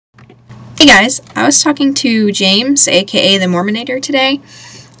Hey guys, I was talking to James, aka the Mormonator, today,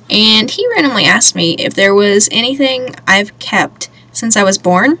 and he randomly asked me if there was anything I've kept since I was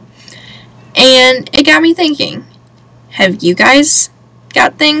born, and it got me thinking, have you guys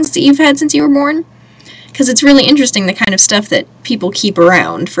got things that you've had since you were born? Because it's really interesting the kind of stuff that people keep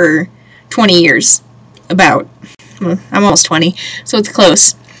around for 20 years. Well, I'm almost 20, so it's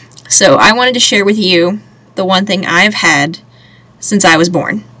close. So I wanted to share with you the one thing I've had since I was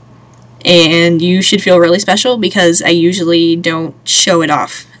born. And you should feel really special because I usually don't show it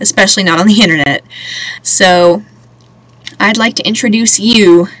off, especially not on the internet. So I'd like to introduce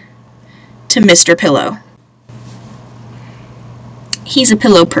you to Mr. Pillow. He's a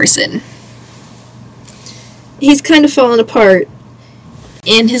pillow person. He's kind of fallen apart,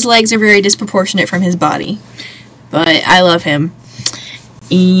 and his legs are very disproportionate from his body. But I love him,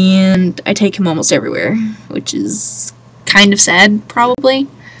 and I take him almost everywhere, which is kind of sad, probably.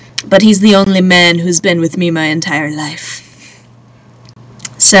 But he's the only man who's been with me my entire life.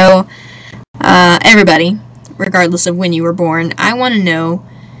 So, everybody, regardless of when you were born, I want to know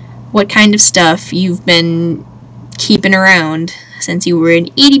what kind of stuff you've been keeping around since you were an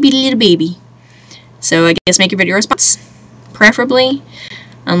itty-bitty little baby. So I guess make a video response, preferably,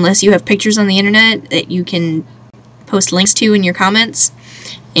 unless you have pictures on the internet that you can post links to in your comments,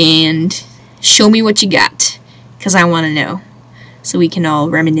 and show me what you got, because I want to know. So we can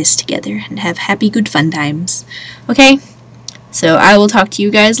all reminisce together and have happy, good fun times. Okay? So I will talk to you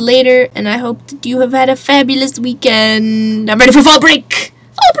guys later, and I hope that you have had a fabulous weekend. I'm ready for fall break!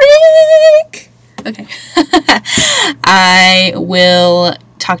 Fall break! Okay. I will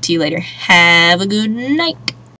talk to you later. Have a good night.